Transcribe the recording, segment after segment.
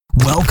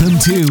Welcome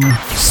to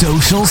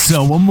Social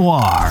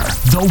Soamoir,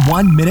 the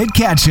 1 minute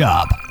catch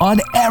up on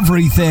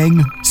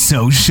everything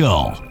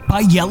social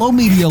by Yellow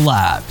Media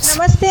Labs.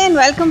 Namaste and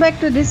welcome back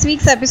to this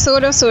week's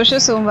episode of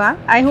Social Soamoir.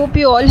 I hope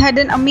you all had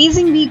an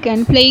amazing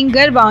weekend playing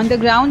Garba on the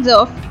grounds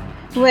of,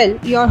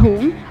 your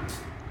home.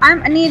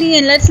 I'm Aniri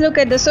and let's look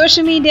at the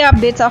social media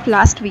updates of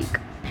last week.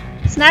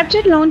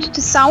 Snapchat launched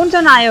Sounds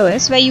on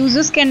iOS where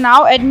users can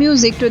now add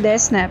music to their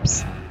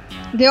snaps.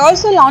 They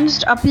also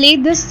launched a Play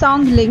This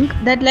Song link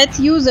that lets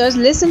users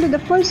listen to the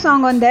full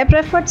song on their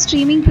preferred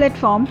streaming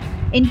platform,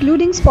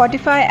 including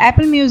Spotify,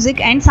 Apple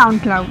Music, and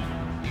SoundCloud.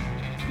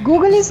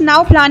 Google is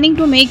now planning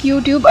to make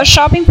YouTube a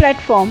shopping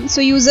platform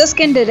so users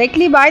can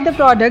directly buy the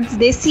products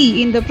they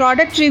see in the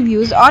product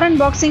reviews or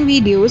unboxing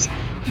videos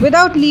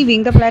without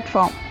leaving the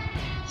platform.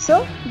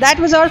 So, that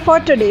was all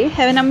for today.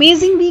 Have an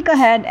amazing week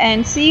ahead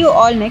and see you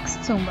all next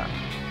Soombar.